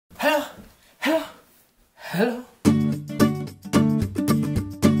Hello.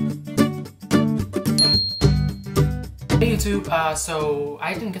 Hey YouTube, so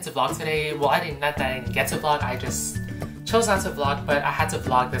I didn't get to vlog today. Well, not that I didn't get to vlog, I just chose not to vlog, but I had to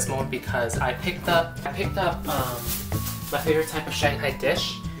vlog this moment because I picked up my favorite type of Shanghai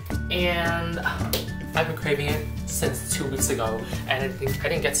dish, and I've been craving it since 2 weeks ago, and I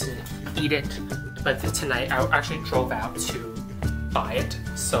didn't get to eat it, but tonight I actually drove out to buy it,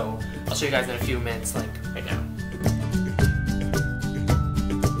 so I'll show you guys in a few minutes, like right now.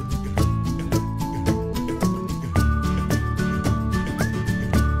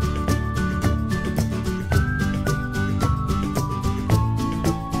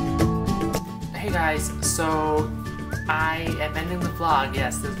 Hey guys, so I am ending the vlog.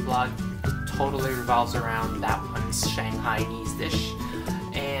 Yes, this vlog totally revolves around that one Shanghainese dish,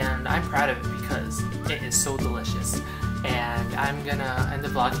 and I'm proud of it because it is so delicious. And I'm gonna end the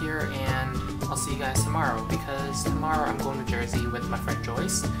vlog here, and I'll see you guys tomorrow, because tomorrow I'm going to Jersey with my friend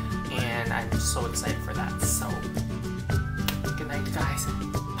Joyce, and I'm so excited for that. So, good night guys.